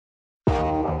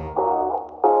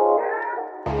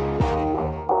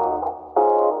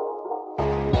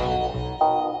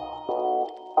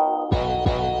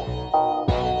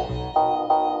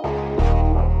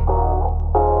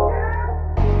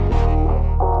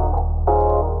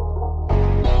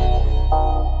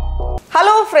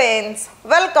friends,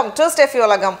 welcome to Steffi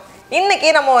Ulagam. இன்னைக்கு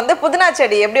நம்ம வந்து புதினா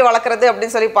செடி எப்படி வளர்க்கிறது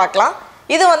அப்படினு சொல்லி பார்க்கலாம்.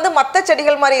 இது வந்து மத்த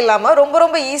செடிகள் மாதிரி இல்லாம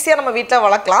ரொம்ப ஈஸியா நம்ம வீட்ல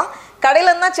வளர்க்கலாம்.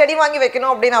 கடையில இருந்தா செடி வாங்கி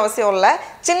வைக்கணும் அப்படின அவசியம் இல்ல.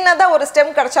 சின்னதா ஒரு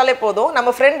ஸ்டெம் கடச்சாலே போதும். நம்ம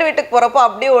ஃப்ரெண்ட் வீட்டுக்கு போறப்போ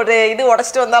அப்படியே ஒரு இது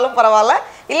உடைச்சிட்டு வந்தாலும் பரவாயில்லை.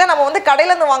 இல்ல நம்ம வந்து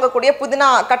கடையில இருந்து வாங்கக்கூடிய புதினா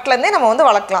கட்ல இருந்தே நம்ம வந்து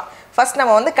வளர்க்கலாம். ஃபர்ஸ்ட்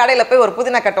நம்ம வந்து கடையில போய் ஒரு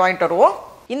புதினா கட் வாங்கிட்டு வருவோம்.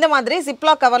 இந்த மாதிரி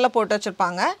ஜிப்லாக் கவர்ல போட்டு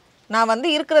வச்சிருப்பாங்க. நான் வந்து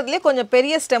இருக்குறதுலயே கொஞ்சம்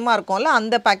பெரிய ஸ்டெம்மா இருக்கும்ல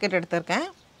அந்த பாக்கெட் எடுத்துர்க்கேன்.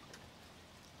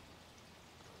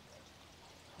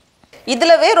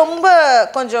 இதுலவே ரொம்ப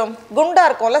கொஞ்சம் குண்டா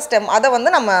இருக்கும்ல ஸ்டெம் அத வந்து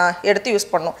நம்ம எடுத்து யூஸ்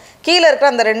பண்ணனும். கீழ இருக்கிற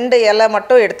அந்த ரெண்டு இலை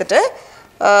மட்டும் எடுத்துட்டு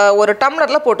ஒரு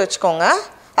டம்ளர்ல போட்டு வச்சுக்கோங்க.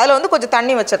 அதுல வந்து கொஞ்சம்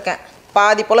தண்ணி வச்சிருக்கேன்.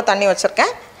 பாதி போல தண்ணி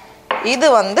வச்சிருக்கேன். இது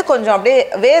வந்து கொஞ்சம் அப்படியே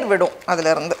வேர் விடும்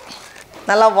அதுல இருந்து.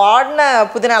 நல்லா வாடின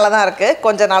புதினால தான் இருக்கு.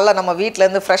 கொஞ்சம் நல்லா நம்ம வீட்ல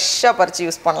இருந்து ஃப்ரெஷ்ஷா பறிச்சு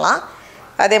யூஸ் பண்ணலாம்.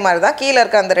 அதே மாதிரி தான் கீழ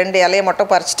இருக்க அந்த ரெண்டு இலையை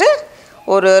மட்டும் பறிச்சிட்டு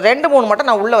ஒரு 2-3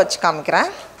 மட்டும் நான் உள்ள வச்சு காமிக்கிறேன்.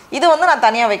 இது வந்து நான்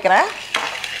தனியா வைக்கிறேன்.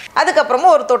 அதுக்கு அப்புறமா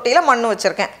ஒரு தொட்டியில மண்ணு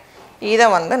வச்சிருக்கேன். இத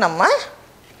வந்து நம்ம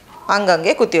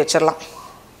அங்கங்கே குத்தி வச்சிரலாம்.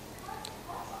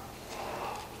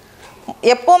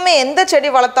 எப்பவுமே எந்த செடி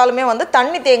வளர்த்தாலுமே வந்து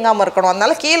தண்ணி தேங்காம இருக்கணும்.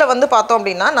 அதனால கீழ வந்து பார்த்தோம்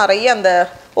அப்படினா நிறைய அந்த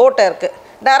ஓட்டை இருக்கு.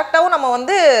 டைரக்டாவும் நம்ம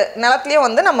வந்து நிலத்திலேயே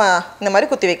வந்து நம்ம இந்த மாதிரி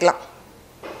குத்தி வைக்கலாம்.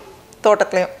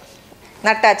 தோட்டத்திலயும்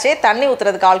நட்டாச்சே தண்ணி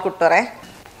ஊத்துறதுக்கு ஆள் கூட்டி வரேன்.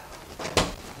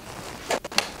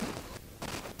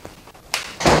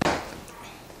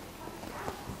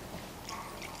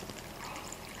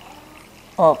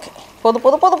 ஓகே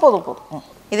போதும்.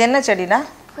 இது என்ன செடிடா?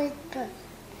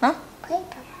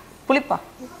 புளிப்பா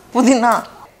புதினா.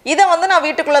 இதை வந்து நான்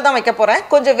வீட்டுக்குள்ள தான் வைக்க போறேன்.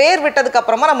 கொஞ்சம் வேர் விட்டதுக்கு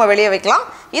அப்புறமா நம்ம வெளியே வைக்கலாம்.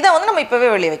 இதை வந்து நம்ம இப்பவே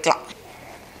வெளியே வைக்கலாம்.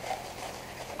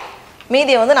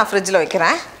 மீதியை வந்து நான் ஃப்ரிட்ஜில்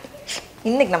வைக்கிறேன்.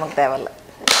 இன்னைக்கு நமக்கு தேவையில்லை.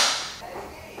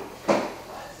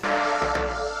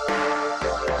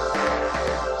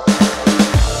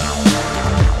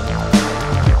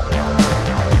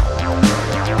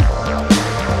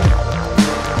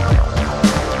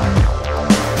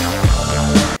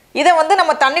 இதை வந்து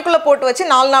நம்ம தண்ணிக்குள்ளே போட்டு வச்சு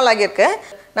 4 நாள் ஆகியிருக்கு.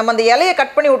 நம்ம அந்த இலையை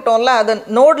கட் பண்ணி விட்டோம்ல அது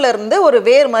நோட்ல இருந்து ஒரு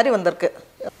வேர் மாதிரி வந்திருக்கு.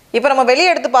 இப்போ நம்ம வெளியே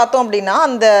எடுத்து பார்த்தோம் அப்படின்னா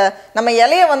அந்த நம்ம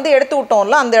இலையை வந்து எடுத்து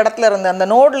விட்டோம்ல அந்த இடத்துல இருந்து அந்த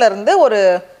நோட்ல இருந்து ஒரு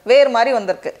வேர் மாதிரி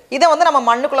வந்திருக்கு. இதை வந்து நம்ம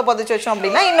மண்ணுக்குள்ளே புதைச்சி வச்சோம்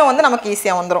அப்படின்னா இன்னும் வந்து நமக்கு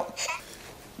ஈஸியாக வந்துடும்.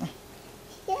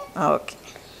 ஓகே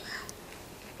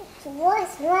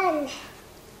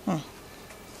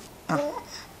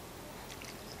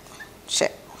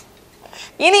சரி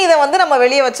இனி இதை வந்து நம்ம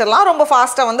வெளியே வச்சிடலாம். ரொம்ப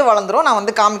ஃபாஸ்ட்டாக வந்து வளர்ந்துரும். நான்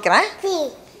வந்து காமிக்கிறேன்.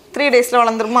 3 டேஸில்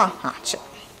வளர்ந்துருமா? சரி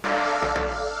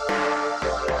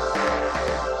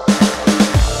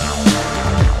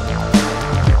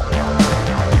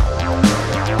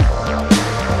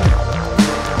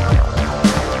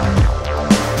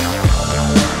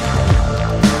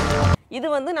இது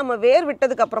வந்து நம்ம வேர்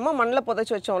விட்டதுக்கு அப்புறமா மண்ணில்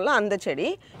புதைச்சி வச்சோம்ல அந்த செடி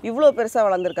இவ்வளோ பெருசாக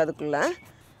வளர்ந்துருக்கு. அதுக்குள்ளே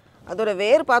அதோட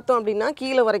வேர் பார்த்தோம் அப்படின்னா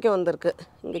கீழே வரைக்கும் வந்திருக்கு.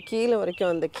 இங்கே கீழே வரைக்கும்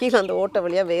வந்து கீழே அந்த ஓட்டை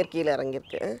வழியாக வேர் கீழே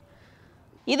இறங்கியிருக்கு.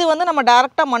 இது வந்து நம்ம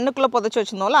டைரெக்டாக மண்ணுக்குள்ளே புதைச்சி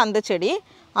வச்சுருந்தோம்ல அந்த செடி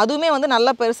அதுவுமே வந்து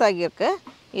நல்லா பெருசாகியிருக்கு.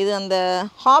 இது அந்த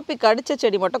ஹாப்பிக்கு அடித்த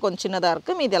செடி மட்டும் கொஞ்சம் சின்னதாக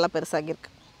இருக்குது. மீதி எல்லாம் பெருசாகியிருக்கு.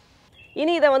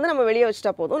 இனி இதை வந்து நம்ம வெளியே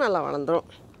வச்சுட்டா போதும் நல்லா வளர்ந்துடும்.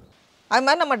 அது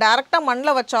மாதிரி நம்ம டைரெக்டாக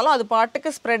மண்ணில் வச்சாலும் அது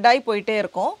பாட்டுக்கு ஸ்ப்ரெட் ஆகி போயிட்டே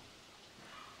இருக்கும்.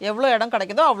 எவ்வளோ இடம்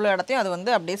கிடைக்குதோ அவ்வளோ இடத்தையும் அது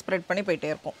வந்து அப்படியே ஸ்ப்ரெட் பண்ணி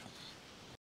போயிட்டே இருக்கும்.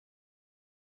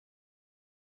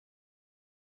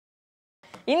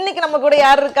 இன்னைக்கு நம்ம கூட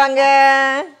யார் இருக்காங்க?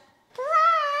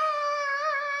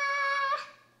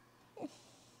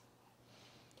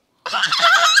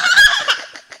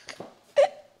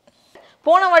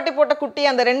 போன வாட்டி போட்ட குட்டி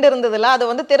அந்த 2 இருந்ததுல அது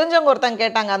வந்து தெரிஞ்சவங்க ஒருத்தங்க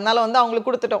கேட்டாங்க. அதனால வந்து அவங்களுக்கு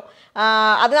கொடுத்துட்டோம்.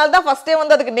 அதனால தான் ஃபர்ஸ்டே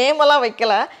வந்து அதுக்கு நேம் எல்லாம்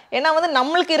வைக்கல. ஏன்னா வந்து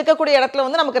நம்மளுக்கு இருக்கக்கூடிய இடத்துல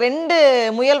வந்து நமக்கு 2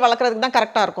 முயல் வளர்க்குறதுக்கு தான்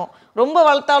கரெக்டாக இருக்கும். ரொம்ப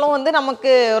வளர்த்தாலும் வந்து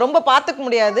நமக்கு ரொம்ப பார்த்துக்க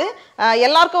முடியாது.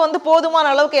 எல்லாருக்கும் வந்து போதுமான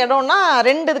அளவுக்கு இடம்னா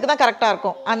 2 இதுக்கு தான் கரெக்டாக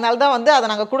இருக்கும். அதனால தான் வந்து அதை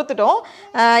நாங்கள் கொடுத்துட்டோம்.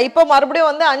 இப்போ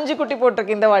மறுபடியும் வந்து 5 குட்டி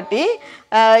போட்டிருக்கு இந்த வாட்டி.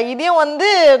 இதையும் வந்து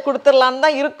கொடுத்துடலான்னு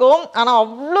தான் இருக்கும். ஆனால்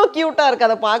அவ்வளோ க்யூட்டாக இருக்குது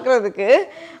அதை பார்க்குறதுக்கு.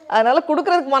 அதனால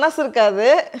கொடுக்கறதுக்கு மனசு இருக்காது.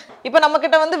 இப்போ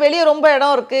நம்மக்கிட்ட வந்து வெளியே ரொம்ப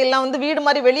இடம் இருக்குது. இல்லை வந்து வீடு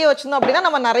மாதிரி வெளியே வச்சுருந்தோம் அப்படின்னா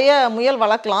நம்ம நிறைய முயல்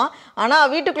வளர்க்கலாம். ஆனால்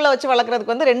வீட்டுக்குள்ளே வச்சு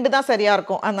வளர்க்குறதுக்கு வந்து 2 தான் சரியாக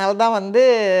இருக்கும். அதனால தான் வந்து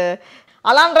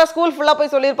அலான்றா ஸ்கூல் ஃபுல்லாக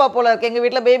போய் சொல்லியிருப்பா போல இருக்கு. எங்கள்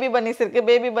வீட்டில் பேபி பன்னீஸ்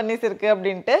இருக்குது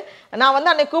அப்படின்ட்டு. நான் வந்து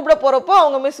அன்னைக்கு கூப்பிட போகிறப்போ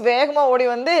அவங்க மிஸ் வேகமாக ஓடி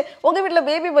வந்து உங்கள் வீட்டில்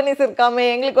பேபி பன்னீஸ் இருக்காமே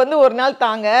எங்களுக்கு வந்து ஒரு நாள்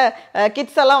தாங்க,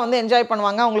 கிட்ஸ் எல்லாம் வந்து என்ஜாய்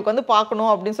பண்ணுவாங்க, அவங்களுக்கு வந்து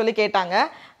பார்க்கணும் அப்படின்னு சொல்லி கேட்டாங்க.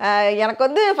 எனக்கு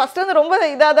வந்து ஃபஸ்ட்டு வந்து ரொம்ப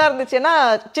இதாக தான் இருந்துச்சு. ஏன்னா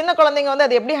சின்ன குழந்தைங்க வந்து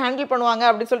அதை எப்படி ஹேண்டில் பண்ணுவாங்க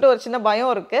அப்படின்னு சொல்லிட்டு ஒரு சின்ன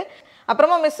பயம் இருக்குது.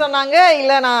 அப்புறமா மிஸ் சொன்னாங்க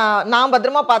இல்லை நான்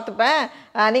பத்திரமா பார்த்துப்பேன்,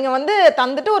 நீங்கள் வந்து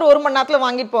தந்துட்டு ஒரு 1 மணி நேரத்தில்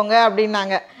வாங்கிட்டு போங்க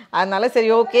அப்படின்னாங்க. அதனால சரி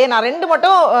ஓகே நான் 2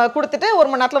 மட்டும் கொடுத்துட்டு 1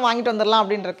 மணி நேரத்தில் வாங்கிட்டு வந்துடலாம்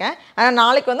அப்படின்னு இருக்கேன். ஆனால்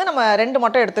நாளைக்கு வந்து நம்ம 2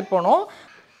 மட்டும் எடுத்துகிட்டு போகணும்.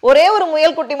 ஒரே ஒரு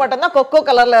முயல் குட்டி மட்டும்தான் கொக்கோ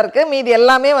கலரில் இருக்குது. மீதி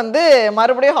எல்லாமே வந்து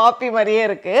மறுபடியும் ஹாப்பி மாதிரியே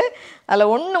இருக்குது.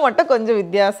 அதில் ஒன்று மட்டும் கொஞ்சம்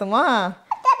வித்தியாசமாக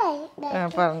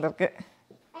பறந்துருக்கு.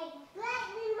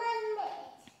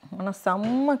 ஆனால்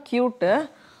செம்ம க்யூட்டு.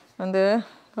 வந்து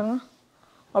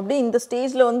அப்படியே இந்த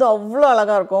ஸ்டேஜில் வந்து அவ்வளோ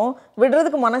அழகாக இருக்கும்.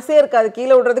 விடுறதுக்கு மனசே இருக்காது,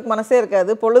 கீழே விடுறதுக்கு மனசே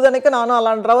இருக்காது. பொழுதனைக்கு நானும்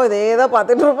அலான்றாவோ இதே தான்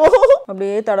பார்த்துட்டு இருப்போம்.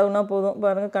 அப்படியே தடவுனா போதும்,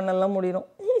 பாருங்கள் கண்ணெல்லாம் முடியும்.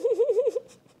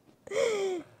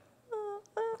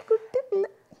 குட்டி பிள்ளை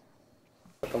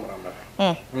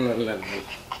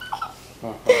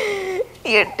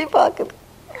எட்டி பார்க்குது.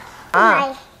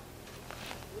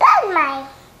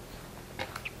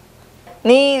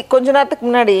 நீ கொஞ்ச நேரத்துக்கு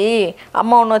முன்னாடி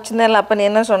அம்மா ஒன்று வச்சுருந்தேன்ல, அப்போ நீ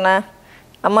என்ன சொன்ன?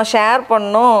 அம்மா ஷேர்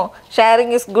பண்ணணும்,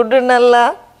 ஷேரிங் இஸ் குட்னுல்ல.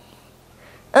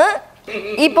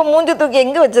 இப்போ மூஞ்சி தூக்கி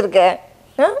எங்கே வச்சுருக்க?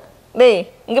 டேய்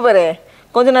இங்கே பாரு,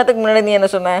 கொஞ்ச நேரத்துக்கு முன்னாடி நீ என்ன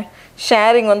சொன்ன?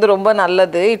 ஷேரிங் வந்து ரொம்ப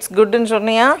நல்லது, இட்ஸ் குட்னு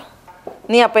சொன்னியா?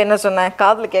 நீ அப்போ என்ன சொன்ன?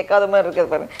 காதில் கேட்காத மாதிரி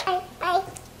இருக்குது பாரு.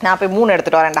 நான் போய் 3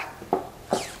 எடுத்துகிட்டு வரேன்டா.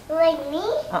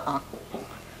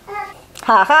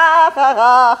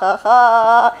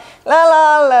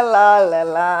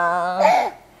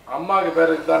 அம்மாக்கு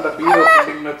பேரு தான்டா பீரோ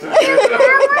புட்டிங் வச்சிருக்கு.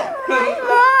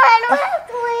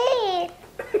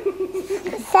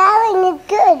 Sharing is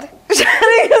good.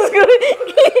 Sharing is good.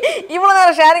 இவ்வளவு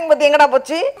நேரம் ஷேரிங் பத்தி எங்கடா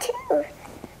போச்சு?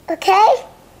 Okay.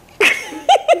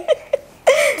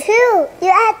 2.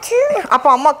 You had 2. அப்ப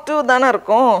அம்மாக்கு 2 தானே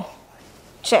இருக்கும்.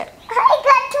 சரி. I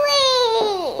got 3.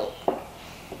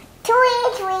 3.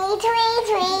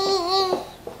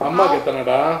 அம்மாக்கு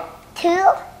எத்தனைடா? 2.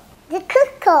 The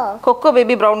coco. Kho kho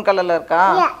baby brown கலர்ல இருக்கா?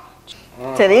 Yeah.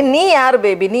 சரி, நீ யார்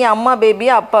பேபி? நீ அம்மா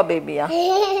பேபியா அப்பா பேபியா?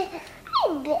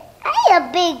 I'm a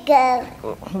big girl.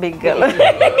 Big girl.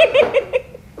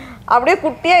 அப்படியே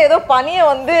குட்டியா ஏதோ பனியை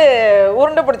வந்து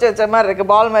உருண்டை பிடிச்சி வச்ச மாதிரி இருக்கு,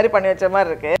 பால் மாதிரி பண்ணி வச்ச மாதிரி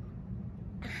இருக்கு.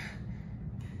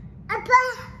 அப்பா.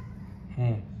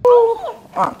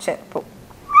 சரி போ.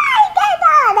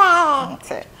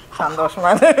 சரி சந்தோஷமா.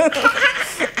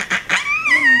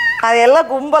 அது எல்லாம்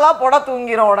கும்பலா போட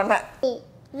தூங்கிரும் உடனே.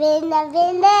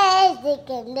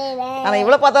 ஆனா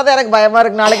இவ்வளவு பார்த்தாதான் எனக்கு பயமா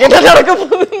இருக்கு, நாளைக்கு என்ன நடக்க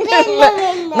போகுது.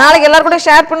 நாளைக்கு எல்லாரும் கூட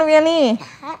ஷேர் பண்ணுவியா நீ?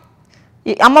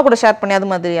 அம்மா கூட ஷேர் பண்ணி அது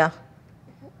மாதிரியா?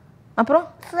 அப்புறம்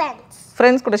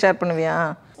ஃப்ரெண்ட்ஸ் கூட ஷேர் பண்ணுவியா?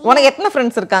 உனக்கு எத்தனை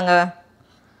ஃப்ரெண்ட்ஸ் இருக்காங்க?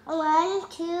 1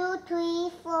 2 3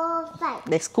 4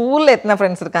 5. ஸ்கூல்ல எத்தனை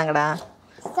friends இருக்காங்கடா?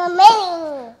 So many.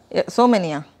 So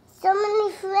many-யா? So many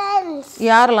friends.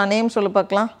 யாரெல்லாம் நேம் சொல்லு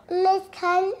பார்க்கலாம். Miss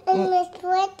Khan and Miss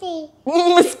Pretty.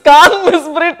 Miss Khan, miss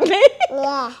Britney.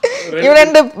 Yeah. இவ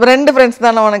ரெண்டு ஃப்ரெண்ட்ஸ்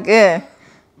தானே உனக்கு?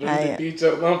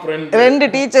 டீச்சர் தான் ஃப்ரெண்ட். 2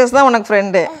 டீச்சர்ஸ் தான் உனக்கு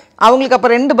ஃப்ரெண்டு. அவங்களுக்கு அப்ப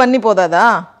 2 பன்னி போதாதா?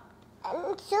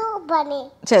 2 bunny.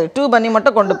 சரி 2 பன்னி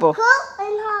மட்டும் கொண்டு போ. Coco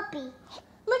and Hoppy.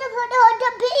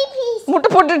 முட்டை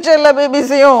போட்டுச்சு எல்லா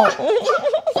பேபிஸையும்.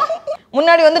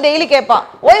 முன்னாடி வந்து டெய்லி கேட்பா,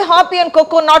 Y happy and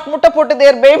kho kho not முட்டை போட்டு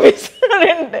தேர் பேபிஸ்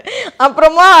அப்படின்ட்டு.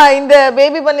 அப்புறமா இந்த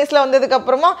பேபி பன்னீஸ்ல வந்ததுக்கு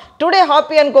அப்புறமா டுடே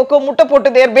ஹாப்பி அண்ட் கொக்கோ முட்டை போட்டு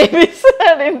தேர் பேபிஸ்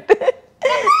அப்படின்ட்டு.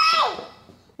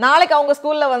 நாளைக்கு அவங்க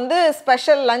ஸ்கூல்ல வந்து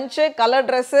ஸ்பெஷல் லஞ்சு, கலர்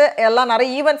ட்ரெஸ்ஸு எல்லாம் நிறைய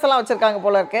ஈவெண்ட்ஸ் எல்லாம் வச்சிருக்காங்க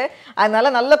போல இருக்கு. அதனால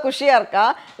நல்ல குஷியா இருக்கா.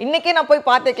 இன்னைக்கே நான் போய்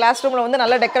பார்த்தேன், கிளாஸ் ரூம்ல வந்து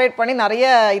நல்லா டெக்கரேட் பண்ணி நிறைய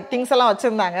திங்ஸ் எல்லாம்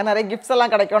வச்சிருந்தாங்க, நிறைய கிஃப்ட்ஸ்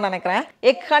எல்லாம் கிடைக்கும்னு நினைக்கிறேன்.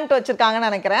 எக் ஹண்ட் வச்சிருக்காங்கன்னு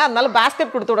நினைக்கிறேன். அதனால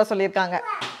பேஸ்கெட் கொடுத்து விட சொல்லியிருக்காங்க.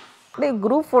 அப்படியே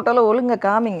குரூப் ஃபோட்டோவில் ஒழுங்க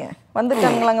காமிங்க.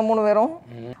 வந்துட்டாங்களாங்க 3 பேரும்.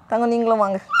 தங்க நீங்களும்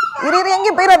வாங்க. இரு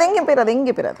எங்கே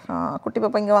போயிடாது. குட்டி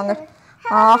பாப்பா இங்கே வாங்க.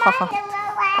 ஆஹா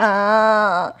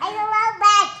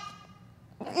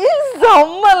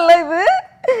செம்மல்ல இது.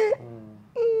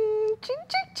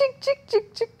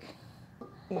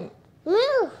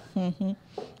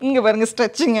 இங்க பாருங்க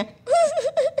ஸ்ட்ரெச்சிங்க.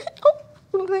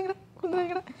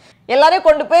 எல்லாரையும்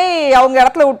கொண்டு போய் அவங்க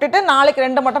இடத்துல விட்டுட்டு நாளைக்கு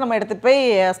 2 மட்டும் நம்ம எடுத்துட்டு போய்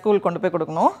ஸ்கூல் கொண்டு போய்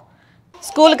கொடுக்கணும்.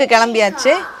 ஸ்கூலுக்கு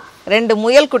கிளம்பியாச்சு. 2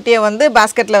 முயல் குட்டியை வந்து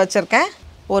பேஸ்கெட்டில் வச்சுருக்கேன்.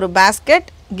 ஒரு பேஸ்கெட்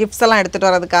கிஃப்ட்ஸ் எல்லாம் எடுத்துகிட்டு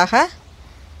வர்றதுக்காக.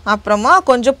 அப்புறமா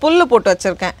கொஞ்சம் புல் போட்டு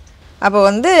வச்சுருக்கேன். அப்போ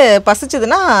வந்து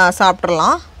பசிச்சதுன்னா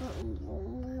சாப்பிட்றலாம்.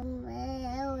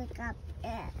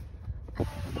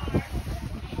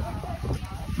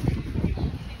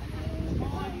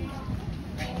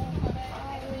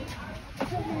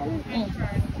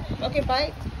 Okay bye.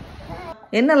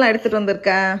 என்னெல்லாம் எடுத்துட்டு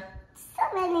வந்திருக்க?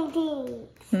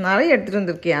 நிறைய எடுத்துட்டு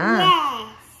வந்திருக்கியா?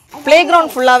 பிளே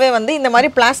கிரவுண்ட் ஃபுல்லாவே வந்து இந்த மாதிரி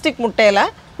பிளாஸ்டிக் முட்டையில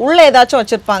உள்ள ஏதாச்சும்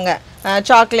வச்சிருப்பாங்க.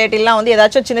 சாக்லேட் எல்லாம் வந்து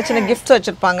ஏதாச்சும் சின்ன சின்ன கிஃப்ட்ஸ்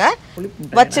வச்சிருப்பாங்க.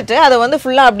 வச்சுட்டு அதை வந்து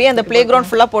ஃபுல்லா அப்படியே அந்த பிளே கிரவுண்ட்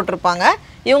ஃபுல்லா போட்டிருப்பாங்க.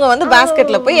 இவங்க வந்து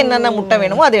பேஸ்கெட்ல போய் என்னென்ன முட்டை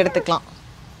வேணுமோ அதை எடுத்துக்கலாம்.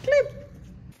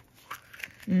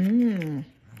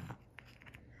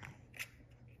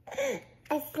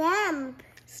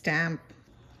 ஸ்டாம்ப்.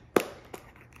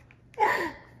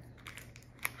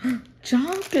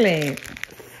 சாக்லேட்.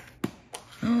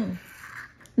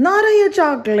 நிறைய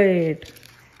சாக்லேட்.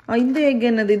 இந்த எக்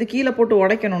என்னது? இது கீழே போட்டு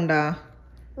உடைக்கணும்டா.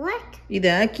 What?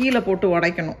 இதை கீழே போட்டு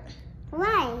உடைக்கணும்.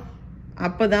 Why?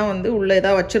 அப்பதான் வந்து உள்ள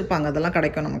ஏதாவது வச்சிருப்பாங்க, அதெல்லாம்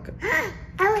கிடைக்கும் நமக்கு.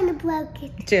 I want to break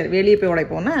it. சரி, வெளியே போய்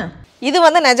உடைப்போம்னா. இது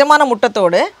வந்து நிஜமான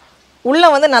முட்டைத்தோடு. உள்ளே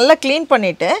வந்து நல்லா க்ளீன்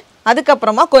பண்ணிவிட்டு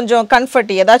அதுக்கப்புறமா கொஞ்சம்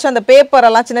கன்ஃபர்ட்டி ஏதாச்சும் அந்த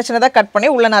பேப்பரெல்லாம் சின்ன சின்னதாக கட் பண்ணி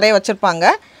உள்ளே நிறைய வச்சுருப்பாங்க.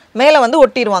 மேலே வந்து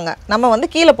ஒட்டிடுவாங்க. நம்ம வந்து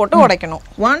கீழே போட்டு உடைக்கணும்.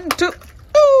 1 2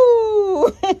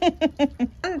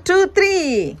 1 2 3.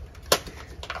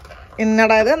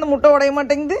 என்னடா இது? அந்த முட்டை உடைய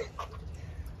மாட்டேங்குது.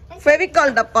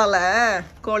 ஃபெவிகால் டப்பால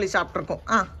கோழி சாப்பிட்ருக்கோம்.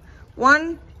 1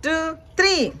 2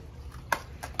 3.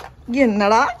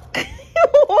 என்னடா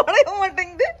உடைய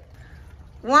மாட்டேங்குது?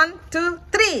 1 2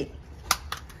 3.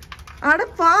 அட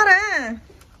பாரு,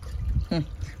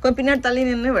 கொஞ்சம் பின்னாடி தள்ளி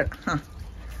நின்று விட.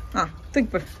 தூக்கி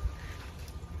போடு.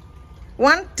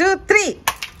 1 2 3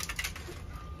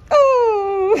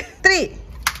 3.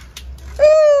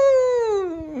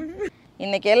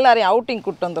 இன்னைக்கு எல்லாரையும் அவுட்டிங்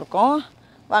கூப்பிட்டு வந்திருக்கோம்.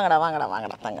 வாங்கடா வாங்கடா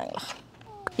வாங்கடா தங்கங்களா.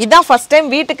 இதான் ஃபர்ஸ்ட்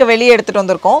டைம் வீட்டுக்கு வெளியே எடுத்துகிட்டு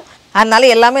வந்திருக்கோம். அதனால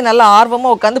எல்லாமே நல்லா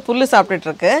ஆர்வமாக உட்காந்து புல்லு சாப்பிட்டுட்டு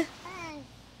இருக்கு.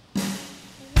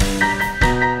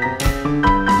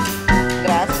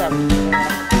 கிராஸ் சாப்பிட்டு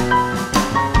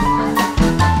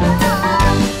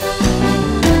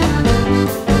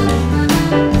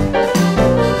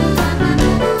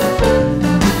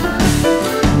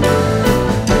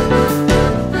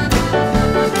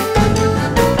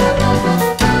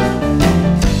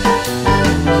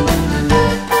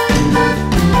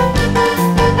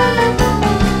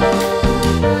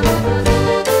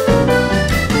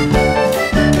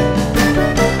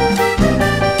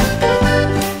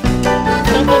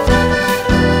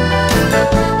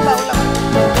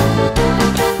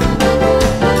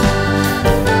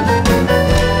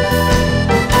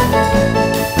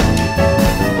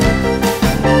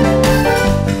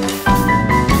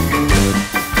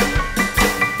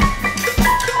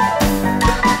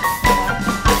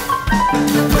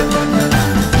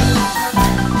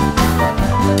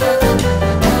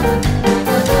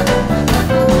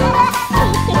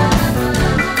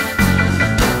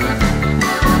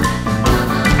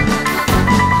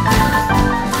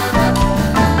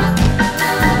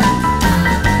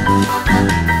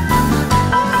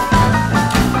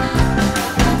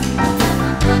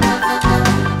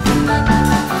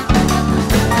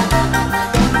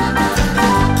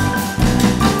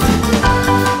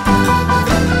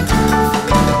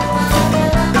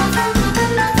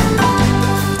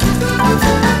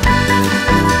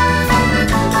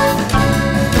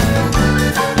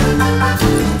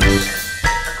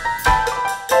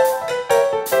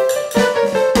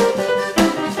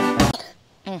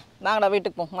வாங்கடா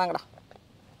வீட்டுக்கு போ. வாங்கடா.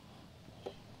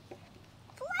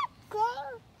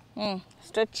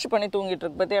 ஸ்ட்ரெச் பண்ணி தூங்கிட்டு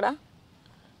இருக்கு பத்தியாடா.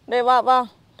 டேய் வா வா,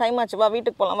 டைம் ஆச்சு, வா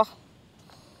வீட்டுக்கு போகலாம். வா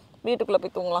வீட்டுக்குள்ளே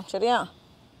போய் தூங்கலாம். சரியா?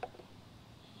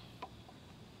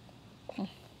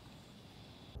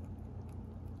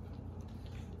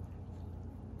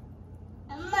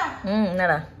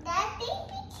 என்னடா?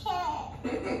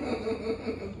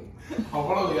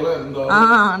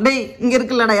 டேய் இங்கே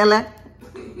இருக்குல்லடா இலை,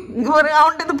 இங்கே ஒரு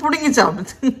அவன்கிட்ட பிடிங்கி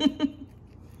சாப்பிடுது.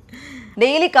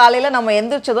 டெய்லி காலையில் நம்ம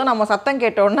எந்திரிச்சதும் நம்ம சத்தம்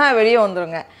கேட்டோன்னா வெளியே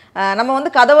வந்துடுங்க. நம்ம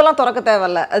வந்து கதவெல்லாம் திறக்க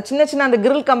தேவையில்ல. அது சின்ன சின்ன அந்த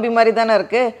கிரில் கம்பி மாதிரி தானே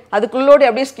இருக்குது, அதுக்குள்ளோடி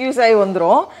அப்படியே ஸ்கியூஸ் ஆகி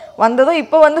வந்துடும். வந்ததும்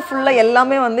இப்போ வந்து ஃபுல்லாக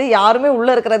எல்லாமே வந்து யாருமே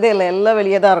உள்ளே இருக்கிறதே இல்லை, எல்லாம்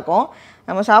வெளியே தான் இருக்கும்.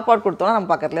 நம்ம சாப்பாடு கொடுத்தோன்னா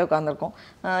நம்ம பக்கத்துலேயே உட்காந்துருக்கோம்.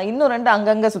 இன்னும் 2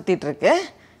 அங்கங்கே சுற்றிட்டுருக்கு.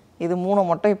 இது 3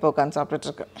 மட்டும் இப்போ உட்காந்து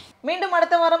சாப்பிட்டுட்ருக்கு. மீண்டும்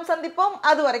அடுத்த வாரம் சந்திப்போம்.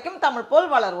 அது வரைக்கும் தமிழ்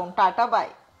போல் வளருவோம். டாட்டா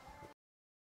பாய்.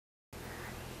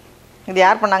 இது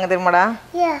யார் பண்ணாங்க தெரியுமாடா?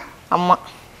 அம்மா.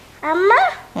 அம்மா?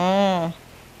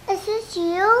 Is this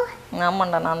you?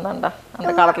 ஆமாண்டா, நான் தான்டா.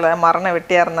 அந்த காலத்தில் மரண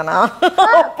வெட்டியாக இருந்தேனா,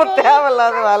 அப்போ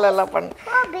தேவையில்லாத வேலை எல்லாம் பண்ணேன்.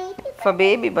 இப்போ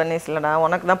பேபி பன்னீஸ் இல்லைடா,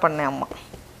 உனக்கு தான் பண்ணேன் அம்மா.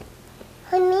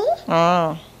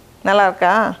 நல்லா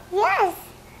இருக்கா?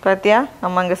 பார்த்தியா,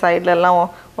 அம்மா இங்கே சைடில் எல்லாம்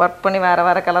ஒர்க் பண்ணி வேறு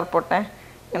வேறு கலர் போட்டேன்.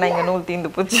 ஏன்னா இங்கே நூல்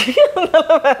தீந்து போச்சு, அதனால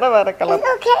வேறு வேறு கலர்.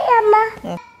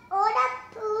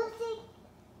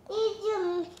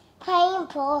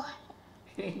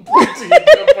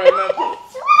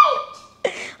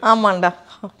 ஆமாண்டா,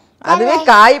 அதுவே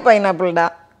காய் பைனாப்பிள்டா.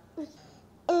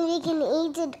 And we can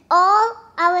eat it all.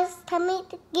 Our stomach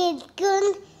gets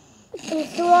good and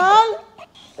strong.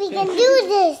 We can do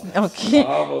this. Okay.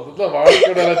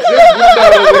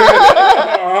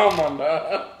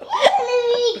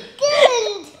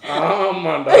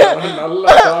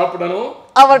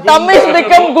 Our tummies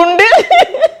become gundu.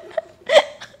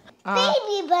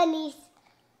 Baby bunnies.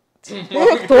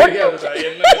 Baby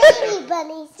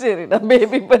bunnies. சரிடா,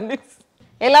 baby bunnies.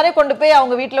 எல்லாரையும் கொண்டு போய்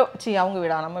அவங்க வீட்ல அவங்க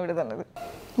வீடா, நம்ம வீடு தானே இது.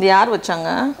 இது யார் வச்சாங்க?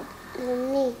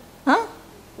 மம்மி.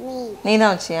 நீ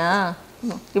தான் வச்சியா?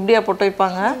 இப்படியா போட்டு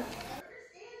வைப்பாங்க?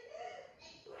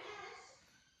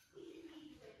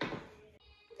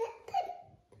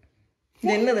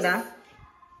 இது என்னதுடா?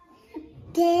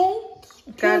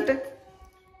 காட்டு.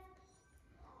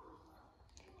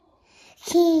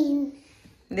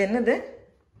 இது என்னது?